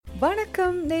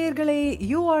வணக்கம் நேயர்களே,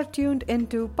 you are tuned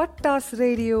into Pattas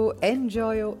Radio.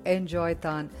 Enjoy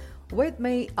தான் with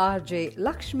me RJ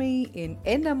Lakshmi in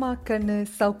Ennama Kannu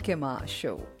Saukyama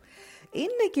show.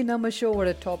 இன்னைக்கு நம்ம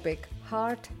ஷோவோட டாபிக்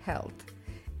ஹார்ட் ஹெல்த்,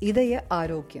 இதய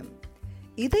ஆரோக்கியம்.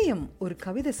 இதயம் ஒரு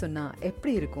கவிதை சொன்னா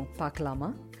எப்படி இருக்கும் பார்க்கலாமா?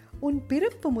 உன்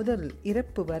பிறப்பு முதல்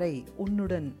இறப்பு வரை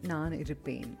உன்னுடன் நான்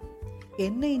இருப்பேன்.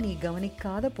 என்னை நீ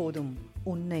கவனிக்காத போதும்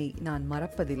உன்னை நான்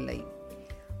மறப்பதில்லை.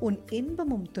 உன்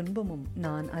இன்பமும் துன்பமும்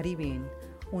நான் அறிவேன்.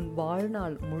 உன்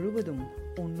வாழ்நாள் முழுவதும்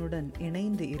உன்னுடன்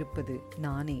இணைந்து இருப்பது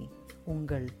நானே,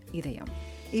 உங்கள் இதயம்.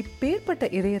 இப்பேற்பட்ட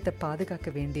இதயத்தை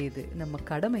பாதுகாக்க வேண்டியது நம்ம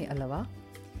கடமை அல்லவா?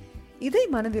 இதை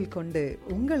மனதில் கொண்டு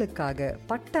உங்களுக்காக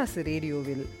பட்டாசு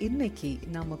ரேடியோவில் இன்னைக்கு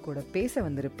நம்ம கூட பேச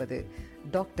வந்திருப்பது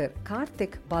doctor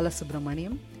Karthik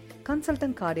Balasubramaniam,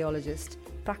 consultant cardiologist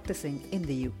practicing in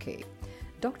the UK.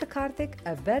 Dr. Karthik,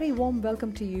 a very warm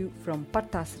welcome to you from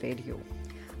Pattas Radio.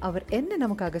 அவர் என்ன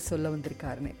நமக்காக சொல்ல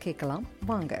வந்திருக்காருன்னு கேட்கலாம்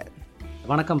வாங்க.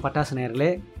 வணக்கம் பட்டாசு நேயர்களே,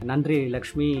 நன்றி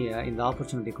லக்ஷ்மி இந்த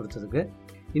ஆப்பர்ச்சுனிட்டி கொடுத்ததுக்கு.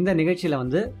 இந்த நிகழ்ச்சியில்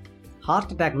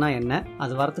ஹார்ட் அட்டாக்னா என்ன,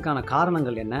 அது வரதுக்கான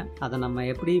காரணங்கள் என்ன, அதை நம்ம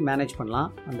எப்படி மேனேஜ் பண்ணலாம்,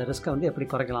 அந்த ரிஸ்க்கை எப்படி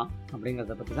குறைக்கலாம்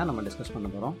அப்படிங்கிறத பற்றி தான் நம்ம டிஸ்கஸ் பண்ண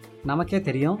போகிறோம். நமக்கே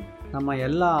தெரியும், நம்ம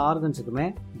எல்லா ஆர்கன்ஸுக்குமே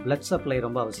பிளட் சப்ளை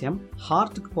ரொம்ப அவசியம்.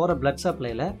 ஹார்ட்டுக்கு போகிற பிளட்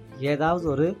சப்ளையில் ஏதாவது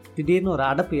ஒரு திடீர்னு ஒரு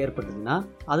அடப்பு ஏற்பட்டதுன்னா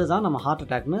அதுதான் நம்ம ஹார்ட்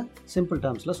அட்டாக்னு சிம்பிள்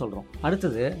டேர்ம்ஸில் சொல்கிறோம்.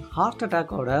 அடுத்தது, ஹார்ட்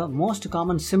அட்டாக்கோட மோஸ்ட்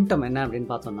காமன் சிம்டம் என்ன அப்படின்னு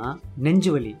பார்த்தோம்னா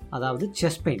நெஞ்சு வலி, அதாவது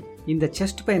செஸ்ட் பெயின். இந்த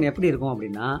செஸ்ட் பெயின் எப்படி இருக்கும்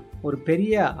அப்படின்னா, ஒரு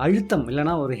பெரிய அழுத்தம்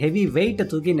இல்லைனா ஒரு ஹெவி வெயிட்டை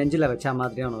தூக்கி நெஞ்சில் வச்ச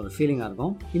மாதிரியான ஒரு ஃபீலிங்காக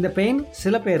இருக்கும். இந்த பெயின்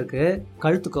சில பேருக்கு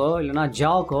கழுத்துக்கோ இல்லைனா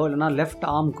ஜாக்கோ இல்லைனா லெஃப்ட்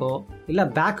ஆர்ம்க்கோ இல்லை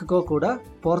பேக்குக்கோ கூட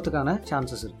போகிறதுக்கான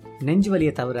சான்சஸ் இருக்குது. நெஞ்சு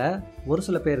வலியை தவிர ஒரு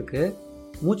சில பேருக்கு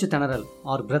மூச்சு திணறல்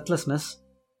ஆர் பிரெத்லெஸ்னஸ்,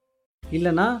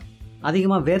 இல்லைனா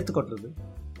அதிகமாக வேர்த்து கொட்டுறது,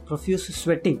 ப்ரொஃப்யூஸ்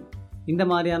ஸ்வெட்டிங், இந்த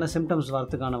மாதிரியான சிம்டம்ஸ்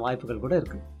வரதுக்கான வாய்ப்புகள் கூட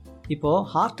இருக்குது. இப்போது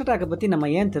ஹார்ட் அட்டாக்கை பற்றி நம்ம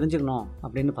ஏன் தெரிஞ்சுக்கணும்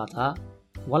அப்படின்னு பார்த்தா,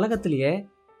 உலகத்திலேயே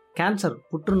கேன்சர்,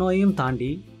 புற்றுநோயும்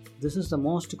தாண்டி this is the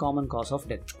most common cos of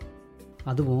death.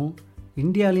 அதுவும்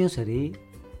இந்தியாலேயும் சரி,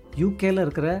 யூகேல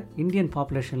இருக்கிற இந்தியன்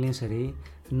பாப்புலேஷன்லேயும் சரி,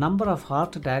 நம்பர் ஆஃப்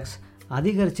ஹார்ட் அட்டாக்ஸ்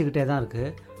அதிகரிச்சுக்கிட்டே தான்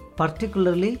இருக்குது,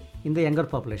 பர்டிகுலர்லி இந்த யங்கர்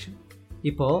பாப்புலேஷன்.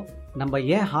 இப்போது நம்ம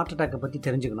ஏன் ஹார்ட் அட்டாக்கை பற்றி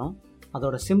தெரிஞ்சுக்கணும்,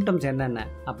 அதோட சிம்டம்ஸ் என்னென்ன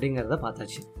அப்படிங்கிறத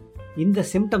பார்த்தாச்சு. இந்த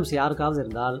சிம்டம்ஸ் யாருக்காவது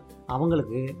இருந்தால்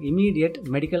அவங்களுக்கு இமீடியட்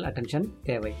மெடிக்கல் அட்டென்ஷன்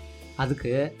தேவை.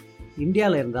 அதுக்கு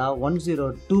இந்தியாவில் இருந்தால்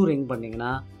 102 ரிங்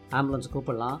பண்ணிங்கன்னா ஆம்புலன்ஸ்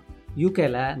கூப்பிடலாம்.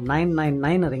 யூகேல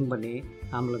 999 ரிங் பண்ணி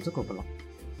ஆம்புலன்ஸை கூப்பிடலாம்.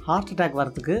 ஹார்ட் அட்டாக்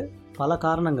வரத்துக்கு பல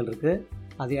காரணங்கள் இருக்குது.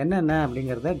 அது என்னென்ன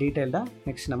அப்படிங்கிறத டீட்டெயில்டாக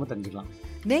நெக்ஸ்ட் நம்ம தெரிஞ்சுக்கலாம்.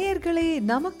 நேயர்களே,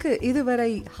 நமக்கு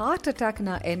இதுவரை ஹார்ட்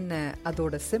அட்டாக்னா என்ன,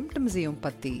 அதோட சிம்டம்ஸையும்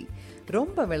பற்றி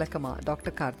ரொம்ப விளக்கமாக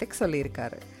டாக்டர் கார்த்திக்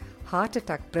சொல்லியிருக்காரு. ஹார்ட்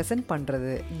அட்டாக் ப்ரெசென்ட்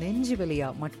பண்ணுறது நெஞ்சு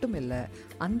வலியாக மட்டும் இல்லை,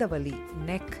 அந்த வலி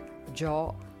நெக், ஜா,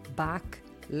 பேக்,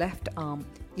 லெஃப்ட் ஆர்ம்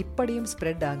இப்படியும்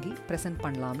ஸ்ப்ரெட் ஆகி ப்ரெசென்ட்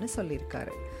பண்ணலாம்னு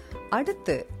சொல்லியிருக்காரு.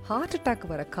 அடுத்து, ஹார்ட் அட்டாக்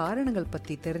வர காரணங்கள்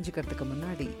பற்றி தெரிஞ்சுக்கிறதுக்கு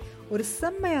முன்னாடி ஒரு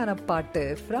செம்மையான பாட்டு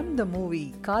ஃப்ரம் த மூவி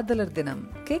காதலர் தினம்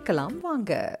கேட்கலாம்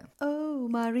வாங்க. ஓ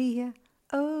மரியா,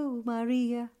 ஓ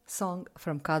மரியா சாங்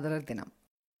ஃப்ரம் காதலர் தினம்.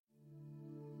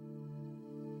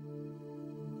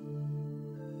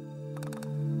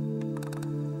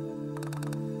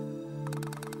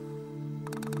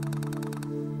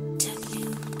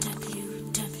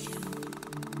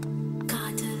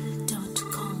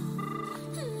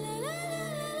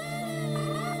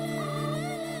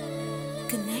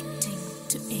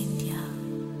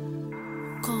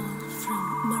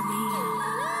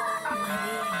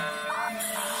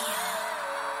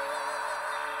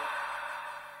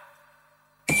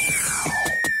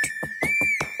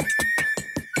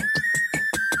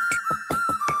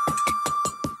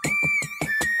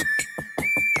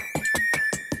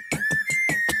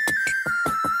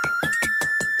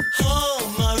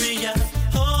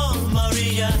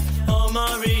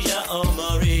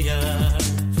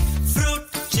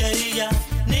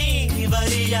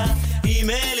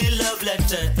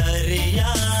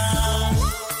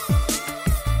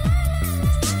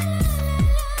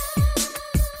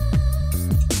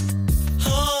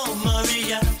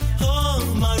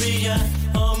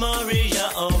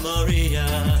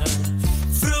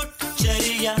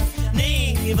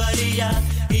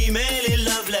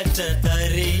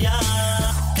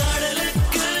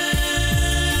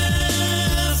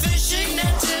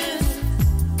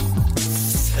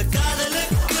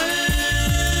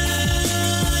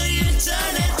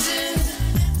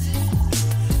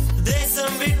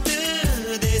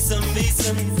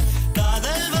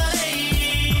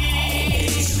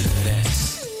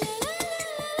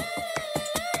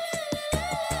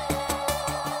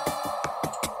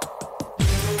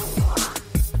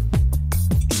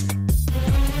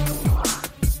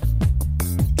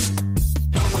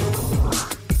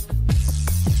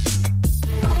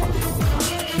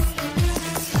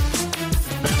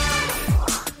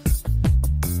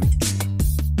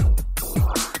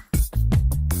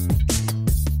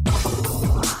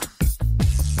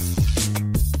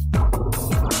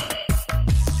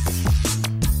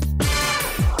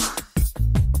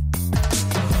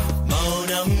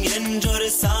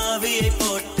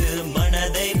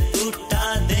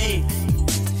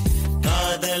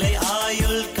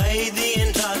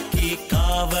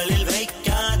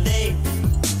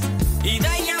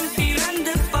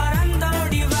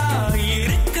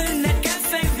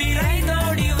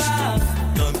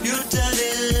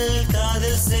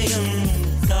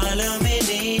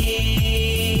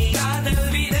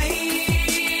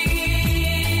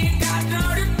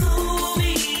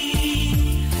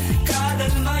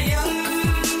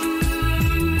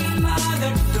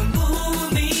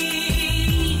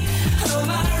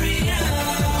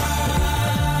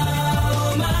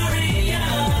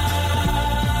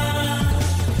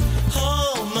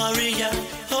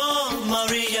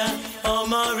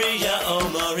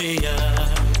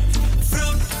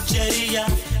 சரியா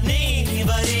நீ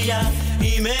வரியா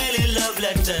இமெயிலில் லவ்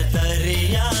லெட்டர்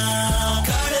தரியா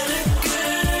கடலுக்கு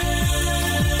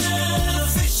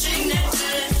ஃபிஷிங் நெட்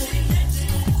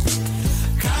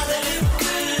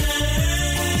காதலுக்கு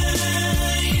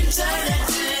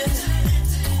இன்டர்நெட்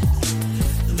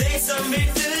தேசம்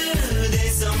விட்டு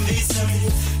தேசம் வீசம்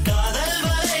காதல்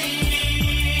வரை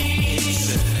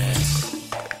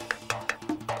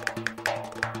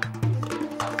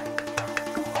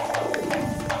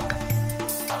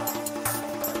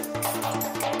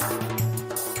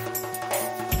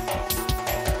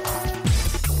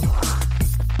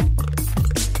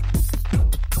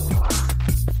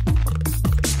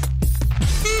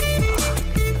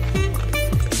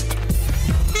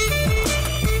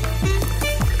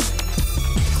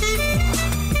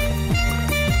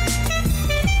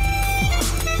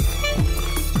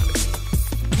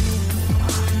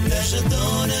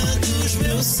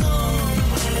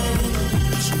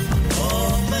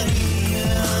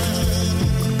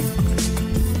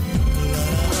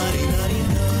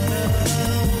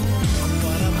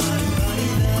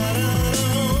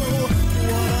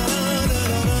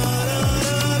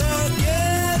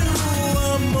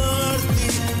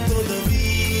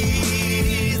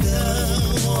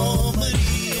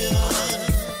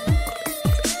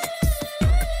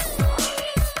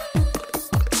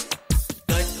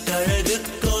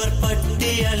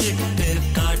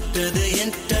காட்டுது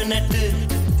இன்டர்நெட்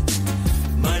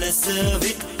மனசு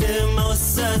விட்டு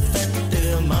மோச தட்டு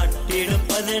மாட்டிடும்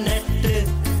 18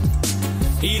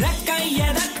 இறக்கை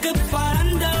எதற்கு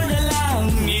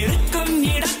பறந்தோடலாம் இருக்கும்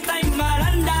இடத்தை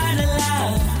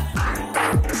மறந்தாடலாம்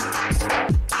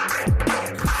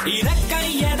இறக்கை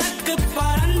எதற்கு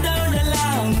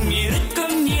பறந்தோடலாம்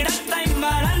இருக்கும் இடத்தை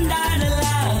மறந்தாடலாம்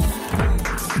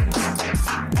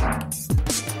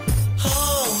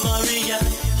Oh Maria,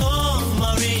 oh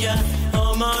Maria,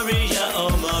 oh Maria,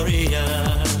 oh Maria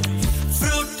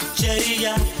Fruit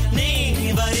cherryயா நீ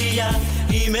வரியா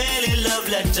இமெயிலில் லவ்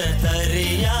லெட்டர்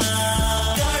தரியா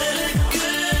கடலுக்கு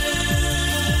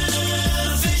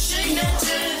ஃபிஷிங் நெட்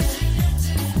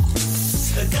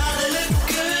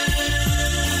காதலுக்கு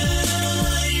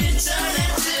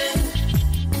இன்டர்நெட்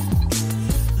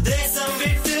தேசம்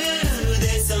விட்டு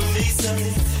தேசம் வீசம்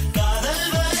காதல்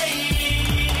வரை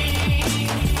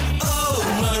Oh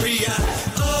Maria,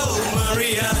 oh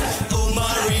Maria, oh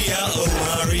Maria, oh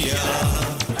Maria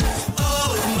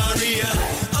Oh Maria,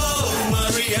 oh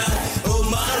Maria, oh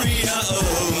Maria,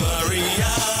 oh Maria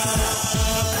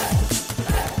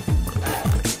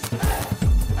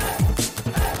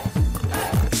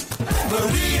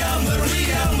Maria,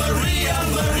 Maria, Maria,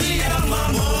 Maria,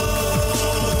 mamo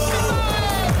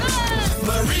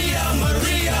Maria,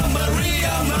 Maria,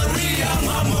 Maria, Maria,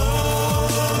 mamo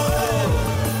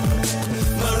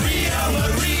Maria,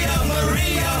 Maria,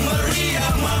 Maria, Maria,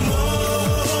 mamo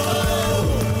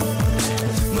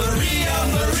Maria,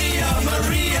 Maria,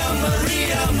 Maria,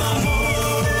 Maria, mamo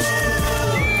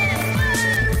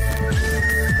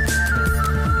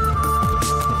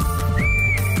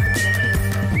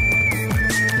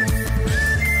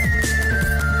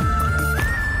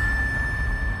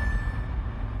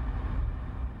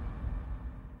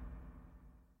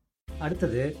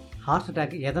அடுத்தது heart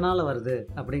attack எதனால் வருது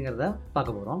அப்படிங்கிறத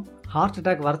பார்க்க போகிறோம். Heart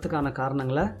attack வரத்துக்கான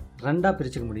காரணங்களை ரெண்டாக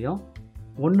பிரிச்சுக்க முடியும்.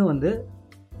 ஒன்று வந்து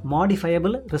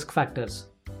மாடிஃபையபிள் ரிஸ்க் ஃபேக்டர்ஸ்,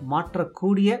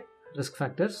 மாற்றக்கூடிய ரிஸ்க்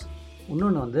ஃபேக்டர்ஸ்.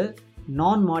 இன்னொன்று வந்து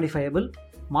நான் மாடிஃபையபிள்,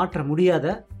 மாற்ற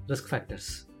முடியாத ரிஸ்க்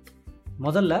ஃபேக்டர்ஸ்.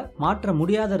 முதல்ல மாற்ற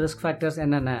முடியாத ரிஸ்க் ஃபேக்டர்ஸ்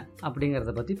என்னென்ன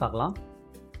அப்படிங்கிறத பற்றி பார்க்கலாம்.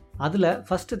 அதில்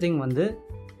ஃபஸ்ட்டு திங் வந்து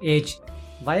ஏஜ்.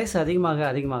 வயசு அதிகமாக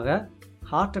அதிகமாக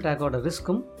ஹார்ட் அட்டாக்கோட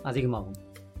ரிஸ்க்கும் அதிகமாகும்.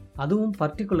 அதுவும்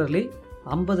பர்டிகுலர்லி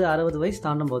 50-60 வயசு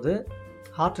தாண்டும் போது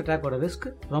ஹார்ட் அட்டாக்கோட ரிஸ்க்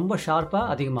ரொம்ப ஷார்ப்பாக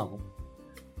அதிகமாகும்.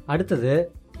 அடுத்தது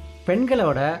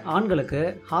பெண்களோட ஆண்களுக்கு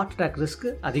ஹார்ட் அட்டாக் ரிஸ்க்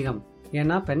அதிகம்.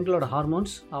 ஏன்னா பெண்களோட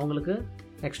ஹார்மோன்ஸ் அவங்களுக்கு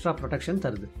எக்ஸ்ட்ரா ப்ரொடெக்ஷன்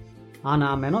தருது.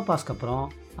 ஆனால் மெனோபாஸ்க்கு அப்புறம்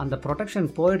அந்த ப்ரொடெக்ஷன்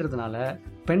போயிடுறதுனால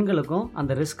பெண்களுக்கும்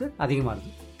அந்த ரிஸ்க்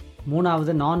அதிகமாகுது.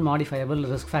 மூணாவது நான் மாடிஃபையபிள்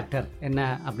ரிஸ்க் ஃபேக்டர் என்ன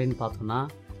அப்படின்னு பார்த்தோம்னா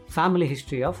family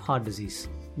history of heart disease.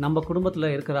 நம்ம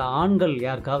குடும்பத்தில் இருக்கிற ஆண்கள்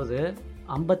யாருக்காவது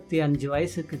 55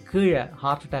 வயசுக்கு கீழே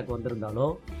ஹார்ட் அட்டாக் வந்திருந்தாலோ,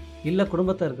 இல்லை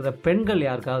குடும்பத்தில் இருக்கிற பெண்கள்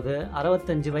யாருக்காவது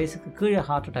 65 வயசுக்கு கீழே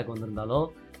ஹார்ட் அட்டாக் வந்திருந்தாலோ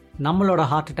நம்மளோட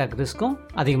ஹார்ட் அட்டாக் ரிஸ்க்கும்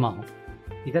அதிகமாகும்.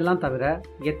 இதெல்லாம் தவிர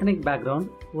எத்னிக் பேக்ரவுண்ட்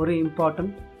ஒரு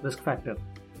இம்பார்ட்டண்ட் ரிஸ்க் ஃபேக்டர்.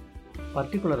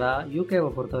 பர்டிகுலராக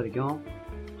யூகேவை பொறுத்த வரைக்கும்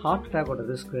ஹார்ட் அட்டாக்கோட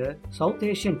ரிஸ்க்கு சவுத்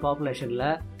ஏஷியன் பாப்புலேஷனில்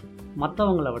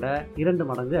மற்றவங்களை விட 2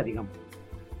 மடங்கு அதிகம்.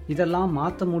 இதெல்லாம்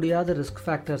மாற்ற முடியாத ரிஸ்க்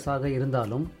ஃபேக்டர்ஸாக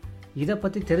இருந்தாலும் இதை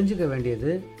பற்றி தெரிஞ்சுக்க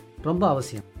வேண்டியது ரொம்ப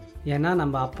அவசியம். ஏன்னா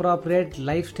நம்ம அப்ராப்ரியேட்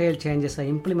லைஃப் ஸ்டைல் சேஞ்சஸை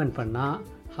இம்ப்ளிமெண்ட் பண்ணால்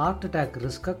ஹார்ட் அட்டாக்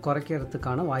ரிஸ்க்கை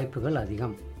குறைக்கிறதுக்கான வாய்ப்புகள்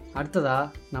அதிகம்.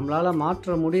 அடுத்ததாக நம்மளால்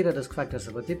மாற்ற முடிகிற ரிஸ்க்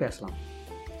ஃபேக்டர்ஸை பற்றி பேசலாம்.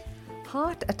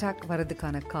 ஹார்ட் அட்டாக்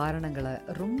வர்றதுக்கான காரணங்களை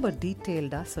ரொம்ப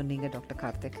டீட்டெயில்டாக சொன்னீங்க டாக்டர்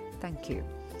கார்த்திக். தேங்க்யூ.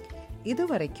 இது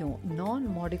வரைக்கும் நான்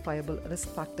மாடிஃபயபிள்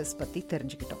ரிஸ்க் ஃபேக்டர்ஸ் பற்றி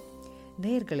தெரிஞ்சுக்கிட்டோம்.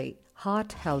 நேயர்களே,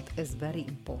 heart health is very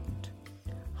important.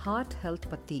 Heart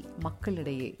health பற்றி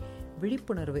மக்களிடையே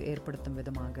விழிப்புணர்வு ஏற்படுத்தும்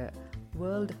விதமாக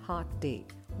வேர்ல்ட் ஹார்ட் டே,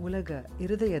 உலக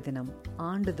இருதய தினம்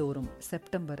ஆண்டுதோறும்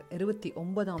செப்டம்பர்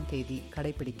 29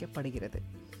 கடைபிடிக்கப்படுகிறது.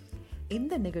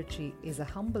 இந்த நிகழ்ச்சி is a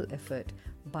humble effort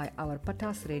by our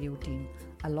Pattas radio team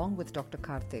along with Dr.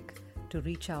 Karthik to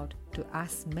reach out to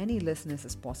as many listeners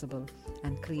as possible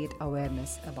and create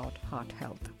awareness about heart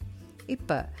health.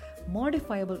 இப்போ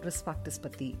மாடிஃபயபிள் risk factors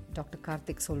பற்றி doctor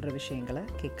Karthik சொல்கிற விஷயங்களை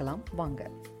கேட்கலாம் வாங்க.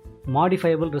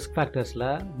 மாடிஃபயபிள் risk ஃபேக்டர்ஸில்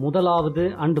முதலாவது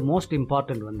and most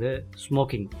important வந்து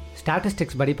smoking.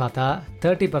 Statistics படி பார்த்தா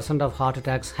 30% of heart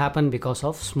attacks happen because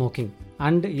of smoking.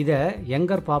 And இதை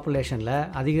யங்கர் பாப்புலேஷனில்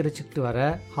அதிகரிச்சுக்கிட்டு வர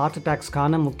ஹார்ட்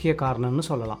அட்டாக்ஸ்க்கான முக்கிய காரணம்னு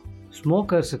சொல்லலாம்.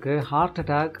 ஸ்மோக்கர்ஸுக்கு ஹார்ட்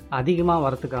அட்டாக் அதிகமாக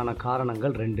வரதுக்கான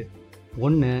காரணங்கள் 2.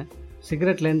 ஒன்று,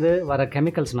 சிகரெட்லேருந்து வர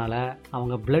கெமிக்கல்ஸ்னால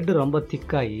அவங்க பிளட் ரொம்ப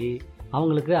திக்காகி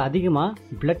அவங்களுக்கு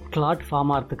அதிகமாக பிளட் கிளாட்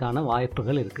ஃபார்ம் ஆகிறதுக்கான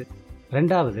வாய்ப்புகள் இருக்குது.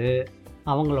 2வது,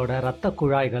 அவங்களோட இரத்த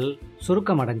குழாய்கள்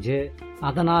சுருக்கமடைஞ்சு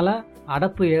அதனால்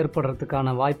அடப்பு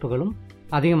ஏற்படுறதுக்கான வாய்ப்புகளும்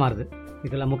அதிகமாகுது.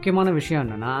 இதில் முக்கியமான விஷயம்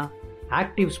என்னென்னா,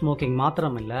 ஆக்டிவ் ஸ்மோக்கிங்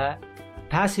மாத்திரம் இல்லை,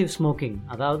 பேசிவ் ஸ்மோக்கிங்,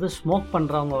 அதாவது ஸ்மோக்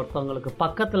பண்ணுறவங்க ஒருத்தவங்களுக்கு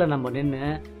பக்கத்தில் நம்ம நின்று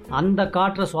அந்த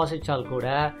காற்றை சுவாசித்தால் கூட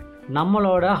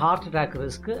நம்மளோட ஹார்ட் அட்டாக்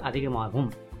ரிஸ்க்கு அதிகமாகும்.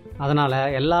 அதனால்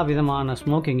எல்லா விதமான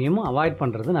ஸ்மோக்கிங்கையும் அவாய்ட்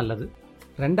பண்ணுறது நல்லது.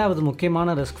 2வது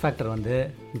முக்கியமான ரிஸ்க் ஃபேக்டர் வந்து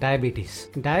டயபிட்டிஸ்.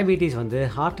 டயபிட்டிஸ் வந்து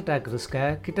ஹார்ட் அட்டாக் ரிஸ்க்கை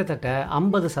கிட்டத்தட்ட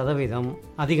 50%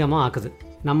 அதிகமாக ஆக்குது.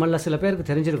 நம்மளில் சில பேருக்கு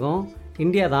தெரிஞ்சிருக்கும்,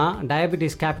 இந்தியா தான்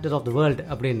diabetes capital of the world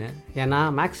அப்படின்னு. ஏன்னா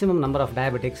மேக்ஸிமம் நம்பர் ஆஃப்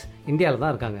டயபெட்டிக்ஸ் இந்தியாவில்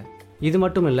தான் இருக்காங்க. இது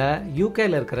மட்டும் இல்லை,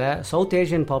 யூகேயில் இருக்கிற south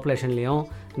Asian பாப்புலேஷன்லேயும்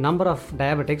number of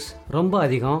diabetics ரொம்ப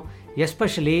அதிகம்,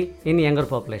 especially in younger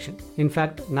population.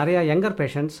 In fact நிறையா யங்கர்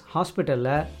பேஷண்ட்ஸ்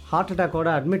ஹாஸ்பிட்டலில் ஹார்ட் அட்டாக்கோட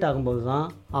அட்மிட் ஆகும்போது தான்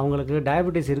அவங்களுக்கு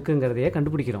டயபெட்டிஸ் இருக்குங்கிறதையே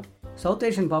கண்டுபிடிக்கிறோம். சவுத்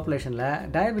ஏஷியன் பாப்புலேஷனில்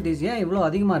டயபெட்டிஸ் ஏன் இவ்வளோ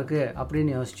அதிகமாக இருக்குது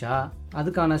அப்படின்னு யோசிச்சா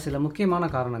அதுக்கான சில முக்கியமான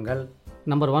காரணங்கள்: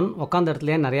 நம்பர் 1, உட்காந்த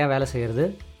இடத்துலையே நிறையா வேலை செய்கிறது.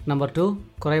 நம்பர் 2,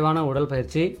 குறைவான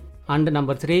உடற்பயிற்சி. அண்டு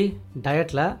நம்பர் 3,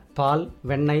 டயட்டில் பால்,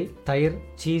 வெண்ணெய், தயிர்,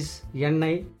 சீஸ்,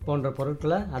 எண்ணெய் போன்ற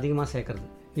பொருட்களை அதிகமாக சேர்க்கறது.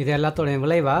 இது எல்லாத்தோடைய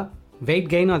விளைவாக வெயிட்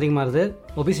கெயினும் அதிகமாகுது,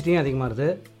 ஒபிசிட்டியும் அதிகமாகுது,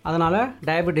 அதனால்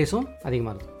டயபெட்டிஸும்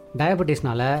அதிகமாகுது.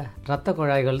 டயபெட்டிஸ்னால் இரத்த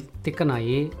குழாய்கள்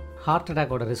திக்கனாகி ஹார்ட்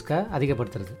அட்டாக்கோட ரிஸ்க்கை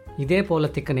அதிகப்படுத்துறது. இதே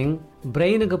போல் திக்கனிங்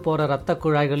பிரெயினுக்கு போகிற இரத்த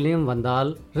குழாய்கள்லையும் வந்தால்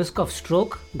ரிஸ்க் ஆஃப்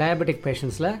ஸ்ட்ரோக் டயபெட்டிக்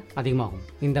பேஷண்ட்ஸில் அதிகமாகும்.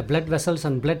 இந்த blood vessels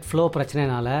and blood flow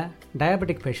பிரச்சனைனால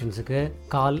டயபெட்டிக் பேஷண்ட்ஸுக்கு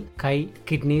கால், கை,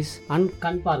 கிட்னிஸ் அண்ட்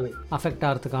கண் பார்வை அஃபெக்ட்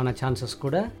ஆகிறதுக்கான சான்சஸ்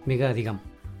கூட மிக அதிகம்.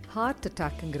 ஹார்ட்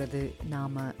அட்டாக்குங்கிறது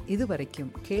நாம்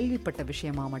இதுவரைக்கும் கேள்விப்பட்ட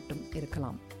விஷயமா மட்டும்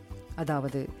இருக்கலாம்.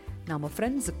 அதாவது நாம்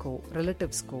ஃப்ரெண்ட்ஸுக்கோ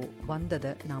ரிலேட்டிவ்ஸ்க்கோ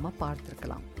வந்ததை நாம்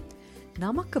பார்த்துருக்கலாம்.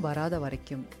 நமக்கு வராத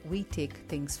வரைக்கும் we take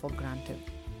things for granted.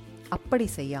 அப்படி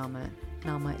செய்யாமல்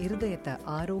நாம் இருதயத்தை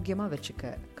ஆரோக்கியமாக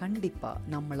வச்சுக்க கண்டிப்பாக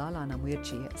நம்மளால் ஆன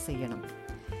முயற்சியை செய்யணும்.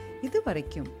 இது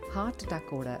வரைக்கும் ஹார்ட்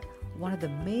அட்டாக்கோட one of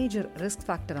the major risk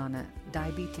ஃபேக்டரான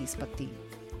டயபிட்டிஸ் பற்றி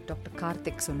டாக்டர்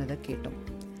கார்த்திக் சொன்னதை கேட்டோம்.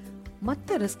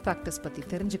 மற்ற ரிஸ்க் ஃபேக்டர்ஸ் பற்றி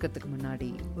தெரிஞ்சுக்கிறதுக்கு முன்னாடி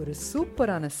ஒரு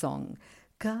சூப்பரான சாங்,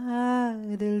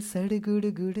 காதல் சடுகுடு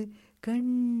குடு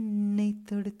கண்ணை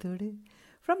தொடு தொடு,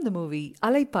 ஃப்ரம் த மூவி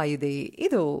அலைப்பாயுதே,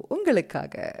 இதோ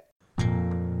உங்களுக்காக.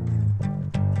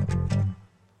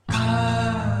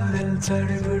 காதல்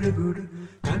சடுகுடு குடு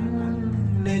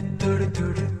கண்ணை தொடு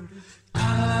தொடு,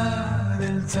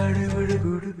 காதல் சடுகுடு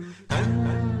குடு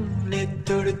கண்ணை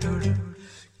தொடு தொடு,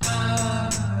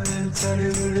 காதல்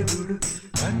சடுகுடு குடு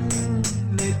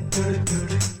கண்ணை தொடு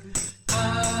தொடு,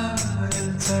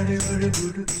 காதல் சடுகுடு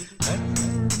குடு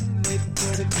கண்ணை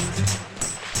தொடு தொடு.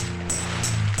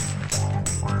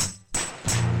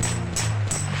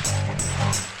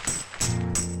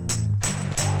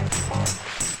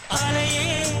 அலையே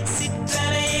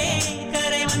சிற்றலையே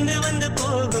கரை வந்து வந்து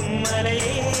போகும்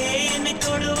மலையே, என்னை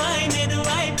தொடுவாய்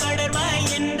மெதுவாய் படர்வாய்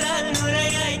என்றால்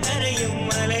நுரையாய் கரையும்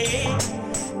மலையே,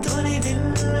 தொலைவில்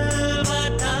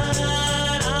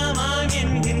பார்த்தால் ஆமாம்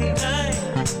என்கின்றாய்,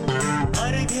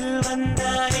 அருகில்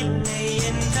வந்தால் இல்லை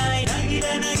என்றாய், நகிர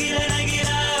நகிர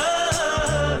நகிரா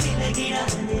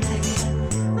விலகிடாது நகிரா,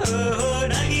 ஓ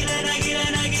நகிர நகிர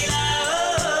நகிரா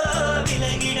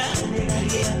விலகிடாது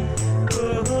நகிரா,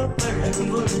 ஓ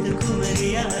பழகும் பொழுது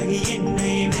குமரியாகி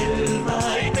என்னை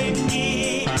வெல்வாய் பெண்ணே.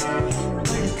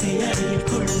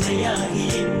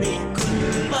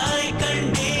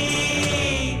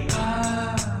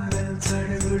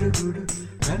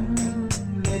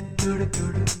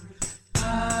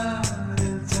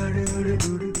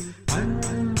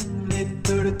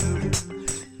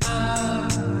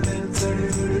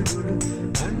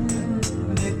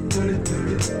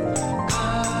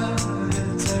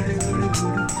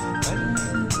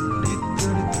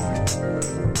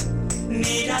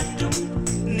 தாலாட்டும்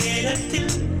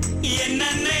நேரத்தில் என்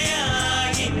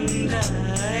அன்னையாகின்றாய்,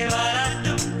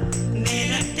 வாராட்டும்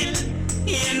நேரத்தில்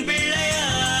என்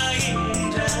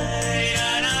பிள்ளையாகின்றாய்.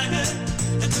 நானாக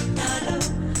தொட்டாலோ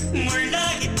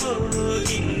முள்ளாகி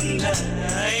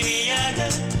போகின்றாய், நீயாக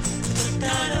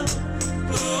தொட்டாலோ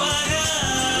பூவாக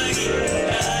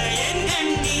ஆகின்றாய். என்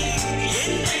கண்ணீர்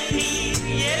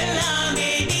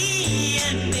எல்லாமே நீ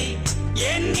அன்பே,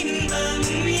 என் இன்பம்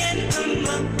என்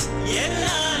துன்பம்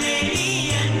எல்லாமே நீ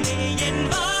அன்பே. என்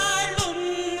வாழ்வும்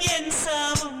என்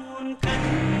சாவும் உன்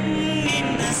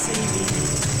கண்ணின் அசைவே.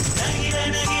 நகிர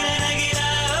நகிர நகிரா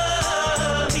ஓ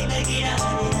விலகிடா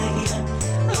விலகிடா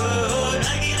ஓ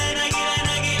நகிர நகிர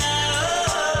நகிரா ஓ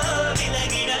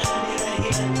விலகிடா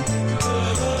விலகிடா ஓ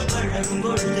பழகும்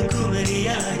பொழுது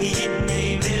குமரியாகி என்னை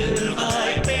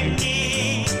வெல்வாய் பெண்ணே,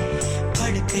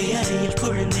 படுக்கை அறையில்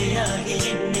குழந்தையாகி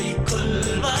என்னை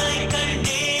கொல்வாய்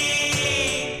கண்ணே.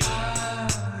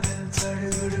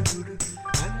 சடுகுடு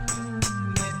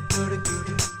கண்ணே தொடு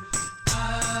தொடு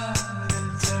காதல்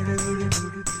சடுகுடு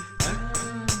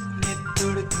கண்ணே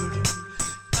தொடு தொடு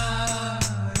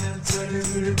காதல்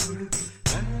சடுகுடு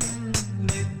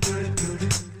கண்ணே தொடு தொடு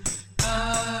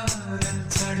காதல்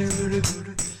சடுகுடு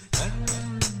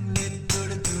கண்ணே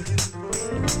தொடு தொடு.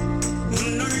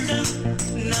 உன்னுள்ளம்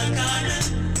நான் காண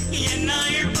என்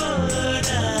நாள்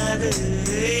போதாது,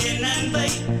 என் அன்பை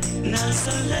நான்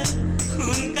சொல்ல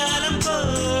உன் காலம்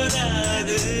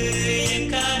போதாது. என்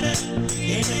காதல்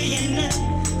என என்ன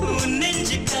உன்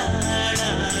நெஞ்சு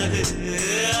காணாது,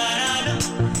 ஆனாலும்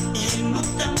என்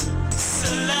முத்தம்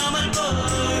சொல்லாமல்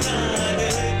போகாது.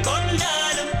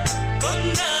 கொண்டாலும்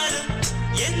கொண்டாலும்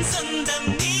என் சொந்தம்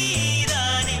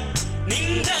நீதானே,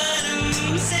 நின்றாலும்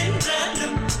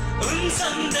சென்றாலும் உன்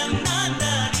சொந்தம் நான்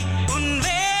தானே. உன்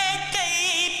வேட்கை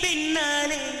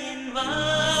பின்னாலே என்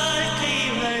வாழ்க்கை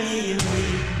வளையும்.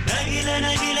 நகில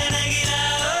நகில நகிலா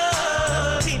ஓ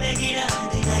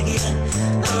விலகிடாது நகிலா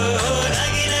ஓ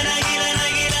நகில நகில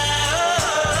நகிலா ஓ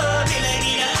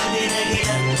விலகிடாது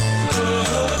நகிலா ஓ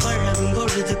பழகும்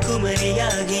பொழுது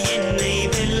குமரியாகி என்னை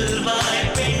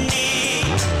வெல்வாய் பெண்ணே,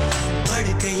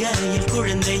 படுக்கை அறையில்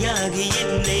குழந்தையாகி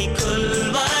என்னை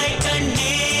கொல்வாய்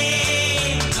கண்ணே.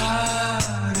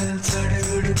 காதல்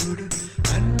சடுகுடு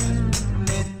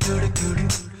கண்ணே தொடு தொடு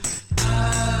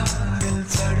காதல்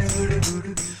சடுகுடு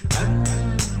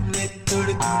கண்ணே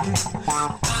தொடு தொடு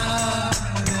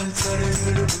காதல்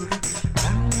சடுகுடு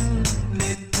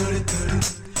கண்ணே தொடு தொடு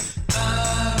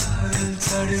காதல்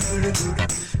சடுகுடு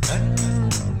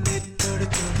கண்ணே தொடு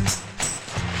தொடு.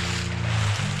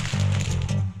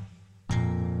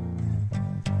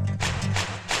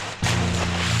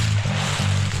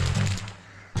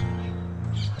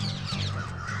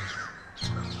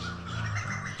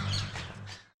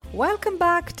 Welcome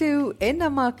back to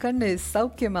Ennamma Kannu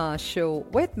Saukyama show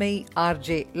with me, RJ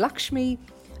Lakshmi,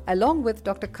 along with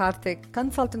Dr. Karthik,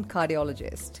 consultant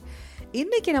cardiologist.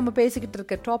 இன்னைக்கு நம்ம பேசிக்கிட்டு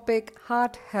இருக்க டாபிக்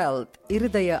ஹார்ட் ஹெல்த்,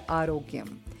 இருதய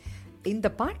ஆரோக்கியம். இந்த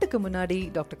பாட்டுக்கு முன்னாடி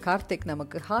டாக்டர் கார்த்திக்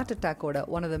நமக்கு ஹார்ட் அட்டாக்கோட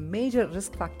one of the major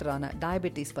risk ஃபேக்டரான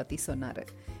diabetes பற்றி சொன்னார்.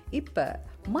 இப்போ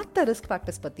மற்ற ரிஸ்க்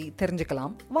ஃபேக்டர்ஸ் பற்றி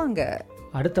தெரிஞ்சுக்கலாம் வாங்க.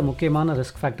 அடுத்த முக்கியமான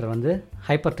ரிஸ்க் ஃபேக்டர் வந்து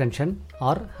ஹைப்பர் டென்ஷன்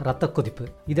ஆர் ரத்த கொதிப்பு.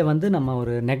 இதை வந்து நம்ம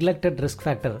ஒரு நெக்லெக்டட் ரிஸ்க்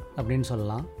ஃபேக்டர் அப்படின்னு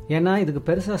சொல்லலாம். ஏன்னா இதுக்கு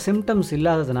பெருசாக சிம்டம்ஸ்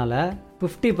இல்லாததுனால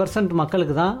 50%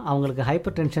 மக்களுக்கு தான் அவங்களுக்கு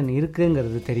ஹைப்பர் டென்ஷன்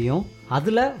இருக்குங்கிறது தெரியும்.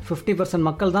 அதில் 50%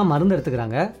 மக்கள் தான் மருந்து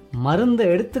எடுத்துக்கிறாங்க. மருந்து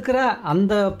எடுத்துக்கிற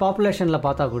அந்த பாப்புலேஷனில்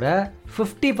பார்த்தா கூட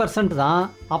 50% தான்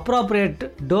அப்ராப்ரியேட்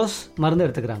டோஸ் மருந்து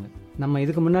எடுத்துக்கிறாங்க. நம்ம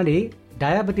இதுக்கு முன்னாடி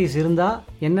டயபெட்டிஸ் இருந்தால்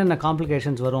என்னென்ன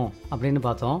காம்ப்ளிகேஷன்ஸ் வரும் அப்படின்னு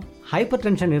பார்த்தோம். ஹைப்பர்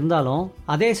டென்ஷன் இருந்தாலும்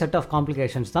அதே செட் ஆஃப்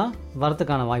காம்ப்ளிகேஷன்ஸ் தான்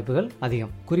வரதுக்கான வாய்ப்புகள்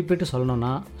அதிகம். குறிப்பிட்டு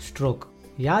சொல்லணும்னா ஸ்ட்ரோக்.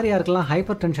 யார் யாருக்கெல்லாம்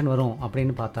ஹைப்பர் டென்ஷன் வரும்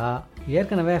அப்படின்னு பார்த்தா,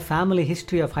 ஏற்கனவே family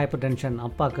history of hyper tension,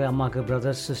 அப்பாவுக்கு அம்மாவுக்கு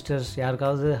பிரதர்ஸ் சிஸ்டர்ஸ்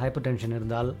யாருக்காவது ஹைப்பர் டென்ஷன்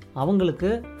இருந்தால்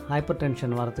அவங்களுக்கு ஹைப்பர்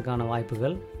டென்ஷன் வரதுக்கான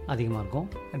வாய்ப்புகள் அதிகமாக இருக்கும்.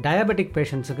 Diabetic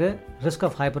பேஷண்ட்ஸுக்கு risk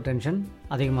of hyper tension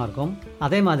அதிகமாக இருக்கும்.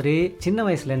 அதே மாதிரி சின்ன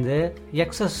வயசுலேருந்து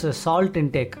எக்ஸஸ் சால்ட்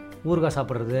இன்டேக், ஊறுகாய்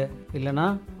சாப்பிட்றது இல்லைனா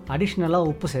அடிஷ்னலாக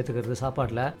உப்பு சேர்த்துக்கிறது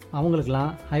சாப்பாட்டில்,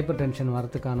 அவங்களுக்கெல்லாம் ஹைப்பர் டென்ஷன்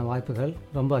வரதுக்கான வாய்ப்புகள்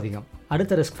ரொம்ப அதிகம்.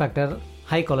 அடுத்த ரிஸ்க் ஃபேக்டர்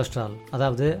ஹை கொலஸ்ட்ரால்,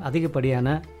 அதாவது அதிகப்படியான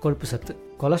கொழுப்பு சத்து.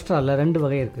 கொலஸ்ட்ராலில் 2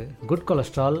 வகை இருக்குது, good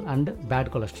cholesterol and bad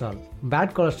cholesterol.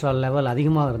 Bad cholesterol level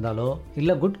அதிகமாக இருந்தாலோ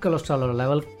இல்லை குட் கொலஸ்ட்ராலோட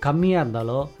லெவல் கம்மியாக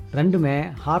இருந்தாலோ ரெண்டுமே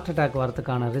ஹார்ட் அட்டாக்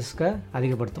வரதுக்கான ரிஸ்க்கை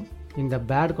அதிகப்படுத்தும். இந்த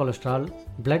பேட் கொலஸ்ட்ரால்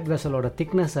பிளட் வெசலோட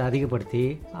திக்னஸை அதிகப்படுத்தி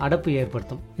அடப்பு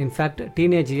ஏற்படுத்தும். இன்ஃபேக்ட்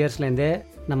டீனேஜ் இயர்ஸ்லேருந்தே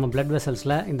நம்ம பிளட்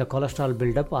வெசல்ஸில் இந்த கொலஸ்ட்ரால்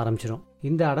பில்டப் ஆரம்பிச்சிடும்.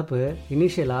 இந்த அடப்பு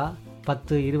இனிஷியலாக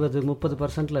 10, 20,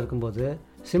 30% இருக்கும்போது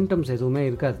சிம்டம்ஸ் எதுவுமே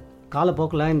இருக்காது.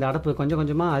 காலப்போக்கில் இந்த அடப்பு கொஞ்சம்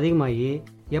கொஞ்சமாக அதிகமாகி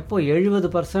எப்போ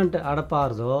 70%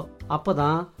 அடப்பாகிறதோ அப்போ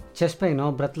தான் செஸ்ட் பெயினோ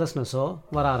பிரெத்லெஸ்னஸோ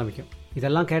வர ஆரம்பிக்கும்.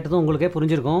 இதெல்லாம் கேட்டதும் உங்களுக்கே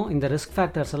புரிஞ்சிருக்கும் இந்த ரிஸ்க்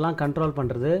ஃபேக்டர்ஸ் எல்லாம் கண்ட்ரோல்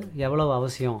பண்ணுறது எவ்வளவு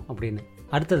அவசியம் அப்படின்னு.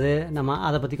 அடுத்தது நம்ம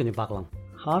அதை பற்றி கொஞ்சம் பார்க்கலாம்.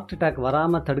 ஹார்ட் அட்டாக்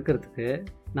வராமல் தடுக்கிறதுக்கு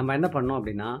நம்ம என்ன பண்ணோம்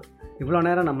அப்படின்னா, இவ்வளோ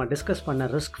நேரம் நம்ம டிஸ்கஸ் பண்ண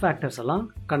ரிஸ்க் ஃபேக்டர்ஸ் எல்லாம்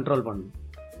கண்ட்ரோல் பண்ணணும்.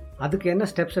 அதுக்கு என்ன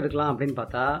ஸ்டெப்ஸ் எடுக்கலாம் அப்படின்னு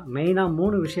பார்த்தா, மெயினாக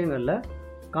 3 விஷயங்களில்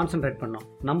கான்சன்ட்ரேட் பண்ணோம்.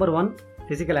 Number 1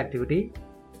 physical activity,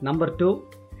 number 2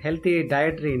 healthy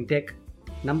dietary intake,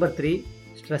 number 3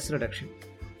 stress reduction.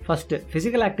 First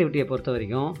physical ஆக்டிவிட்டியை பொறுத்த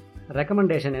வரைக்கும்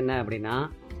ரெக்கமெண்டேஷன் என்ன அப்படின்னா,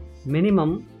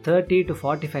 minimum 30 to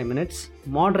 45 minutes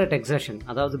moderate exertion,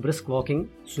 அதாவது brisk walking,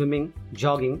 swimming,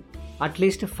 jogging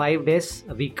at least 5 days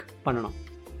a week பண்ணணும்.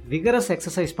 விகரஸ்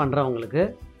எக்ஸசைஸ் பண்ணுறவங்களுக்கு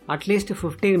at least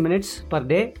 15 minutes per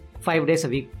day 5 days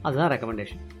a week, அதுதான்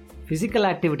recommendation. Physical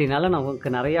ஆக்டிவிட்டினால நமக்கு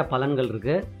நிறையா பலன்கள்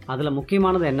இருக்குது. அதில்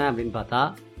முக்கியமானது என்ன அப்படின்னு பார்த்தா,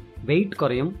 வெயிட்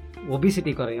குறையும்,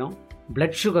 ஒபிசிட்டி குறையும்,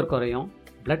 பிளட் சுகர் குறையும்,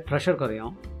 பிளட் ப்ரெஷர்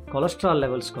குறையும், கொலஸ்ட்ரால்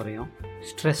லெவல்ஸ் குறையும்,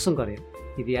 ஸ்ட்ரெஸ்ஸும் குறையும்.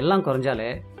 இது எல்லாம் குறைஞ்சாலே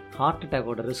ஹார்ட்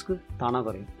அட்டாக்கோட ரிஸ்க்கு தானாக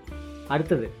குறையும்.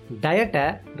 அடுத்தது டயட்டை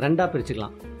 2ஆக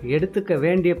பிரிச்சுக்கலாம். எடுத்துக்க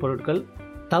வேண்டிய பொருட்கள்,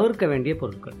 தவிர்க்க வேண்டிய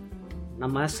பொருட்கள்.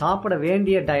 நம்ம சாப்பிட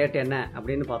வேண்டிய டயட் என்ன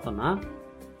அப்படின்னு பார்த்தோம்னா,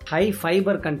 high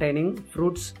fibre containing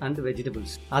fruits and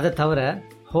vegetables. அதை தவிர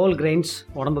ஹோல் கிரெயின்ஸ்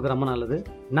உடம்புக்கு ரொம்ப நல்லது.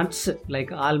 நட்ஸ்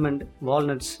லைக் ஆல்மண்ட்,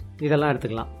 வால்நட்ஸ் இதெல்லாம்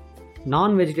எடுத்துக்கலாம்.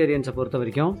 நான் வெஜிடேரியன்ஸை பொறுத்த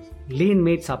வரைக்கும் லீன்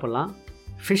மீட் சாப்பிட்லாம்.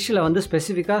 ஃபிஷ்ஷில் வந்து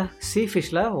ஸ்பெசிஃபிக்காக சீ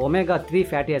ஃபிஷ்ஷில் ஒமேகா 3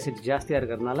 ஃபேட்டி ஆசிட் ஜாஸ்தியாக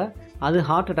இருக்கிறதுனால அது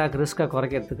ஹார்ட் அட்டாக் ரிஸ்க்கை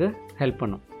குறைக்கிறதுக்கு ஹெல்ப்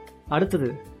பண்ணும். அடுத்தது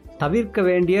தவிர்க்க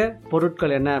வேண்டிய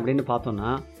பொருட்கள் என்ன அப்படின்னு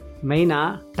பார்த்தோன்னா,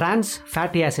 மெயினாக டிரான்ஸ்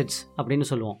ஃபேட்டி ஆசிட்ஸ் அப்படின்னு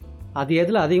சொல்லுவோம். அது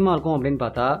எதில் அதிகமாக இருக்கும் அப்படின்னு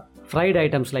பார்த்தா, fried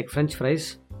items like French fries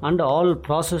and all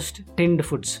processed tinned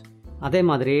foods. அதே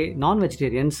மாதிரி நான்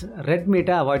வெஜிடேரியன்ஸ் ரெட்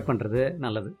மீட்டை அவாய்ட் பண்ணுறது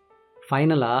நல்லது.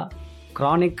 ஃபைனலாக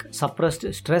chronic suppressed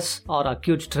stress R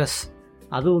acute stress,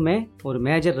 அதுவுமே ஒரு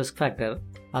மேஜர் ரிஸ்க் ஃபேக்டர்.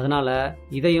 அதனால்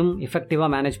இதையும் எஃபெக்டிவாக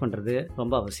மேனேஜ் பண்ணுறது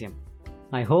ரொம்ப அவசியம்.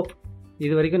 ஐ ஹோப்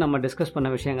இது வரைக்கும் நம்ம டிஸ்கஸ் பண்ண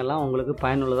விஷயங்கள்லாம் உங்களுக்கு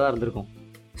பயனுள்ளதாக இருந்திருக்கும்.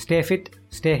 Stay fit,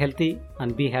 stay healthy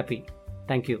and be happy.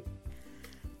 Thank you.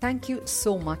 Thank you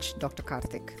so much doctor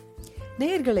Karthik.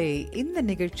 நேயர்களே, இந்த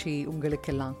நிகழ்ச்சி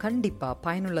உங்களுக்கெல்லாம் கண்டிப்பாக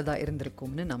பயனுள்ளதாக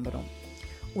இருந்திருக்கும்னு நம்புகிறோம்.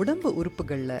 உடம்பு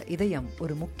உறுப்புகளில் இதயம்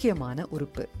ஒரு முக்கியமான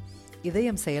உறுப்பு.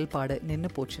 இதயம் செயல்பாடு நின்று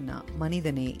போச்சுன்னா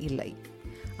மனிதனே இல்லை.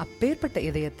 அப்பேற்பட்ட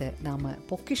இதயத்தை நாம்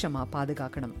பொக்கிஷமாக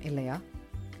பாதுகாக்கணும் இல்லையா?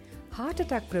 ஹார்ட்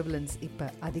அட்டாக் ப்ரிவலன்ஸ் இப்போ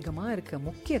அதிகமாக இருக்க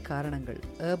முக்கிய காரணங்கள்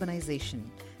அர்பனைசேஷன்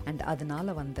அண்ட்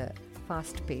அதனால் வந்த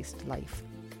ஃபாஸ்ட் பேஸ்ட் லைஃப்.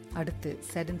 அடுத்து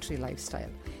செடென்ட்ரி லைஃப்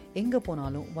ஸ்டைல், எங்கே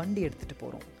போனாலும் வண்டி எடுத்துகிட்டு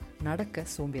போகிறோம், நடக்க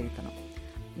சோம்பேறித்தனம்.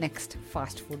 Next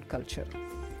fast food culture.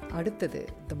 அடுத்தது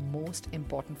the most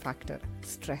important factor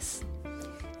stress.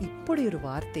 இப்படி ஒரு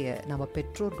வார்த்தையை நம்ம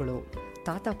பெற்றோர்களோ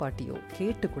தாத்தா பாட்டியோ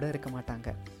கேட்டு கூட இருக்க மாட்டாங்க.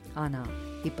 ஆனால்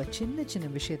இப்போ சின்ன சின்ன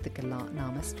விஷயத்துக்கெல்லாம்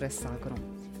நாம் ஸ்ட்ரெஸ் ஆகிறோம்.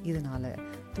 இதனால்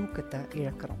தூக்கத்தை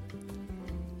இழக்கிறோம்.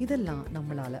 இதெல்லாம்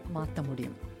நம்மளால் மாற்ற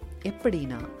முடியும்.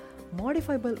 எப்படின்னா,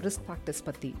 மாடிஃபைபிள் ரிஸ்க் ஃபேக்டர்ஸ்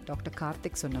பற்றி டாக்டர்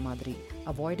கார்த்திக் சொன்ன மாதிரி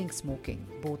avoiding smoking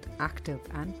both active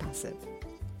and passive,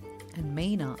 and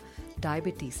மெயினாக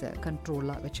டயபெட்டீஸை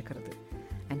கண்ட்ரோலாக வச்சுக்கிறது,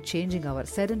 and changing our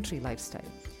sedentary life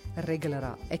style,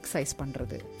 ரெகுலராக எக்ஸசைஸ்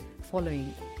பண்ணுறது,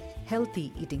 ஃபாலோயிங் ஹெல்த்தி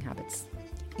ஈட்டிங் ஹேபிட்ஸ்.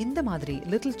 இந்த மாதிரி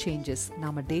லிட்டில் சேஞ்சஸ்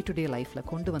நாம் டே டு டே லைஃப்பில்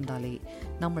கொண்டு வந்தாலே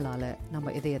நம்மளால்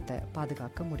நம்ம இதயத்தை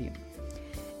பாதுகாக்க முடியும்.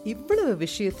 இவ்வளவு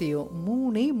விஷயத்தையும்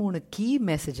 3 கீ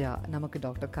மெசேஜாக நமக்கு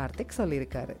டாக்டர் கார்த்திக்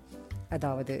சொல்லியிருக்காரு.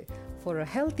 அதாவது, for a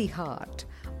healthy heart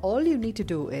all you need to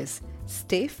two is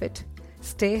stay fit,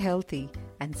 stay healthy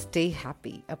and stay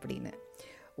happy அப்படின்னு.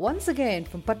 Once again,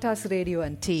 from Pattas Radio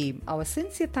and team, our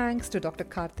sincere thanks to Dr.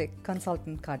 Karthik,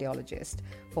 consultant cardiologist,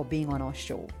 for being on our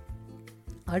show.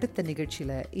 அடுத்த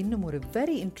நிகழ்ச்சியில் இன்னும் ஒரு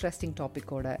very interesting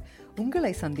டாப்பிக்கோட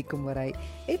உங்களை சந்திக்கும் வரை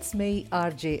it's me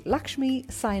RJ Lakshmi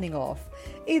signing off.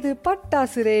 இது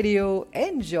Pattasu radio.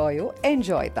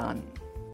 Enjoy தான்.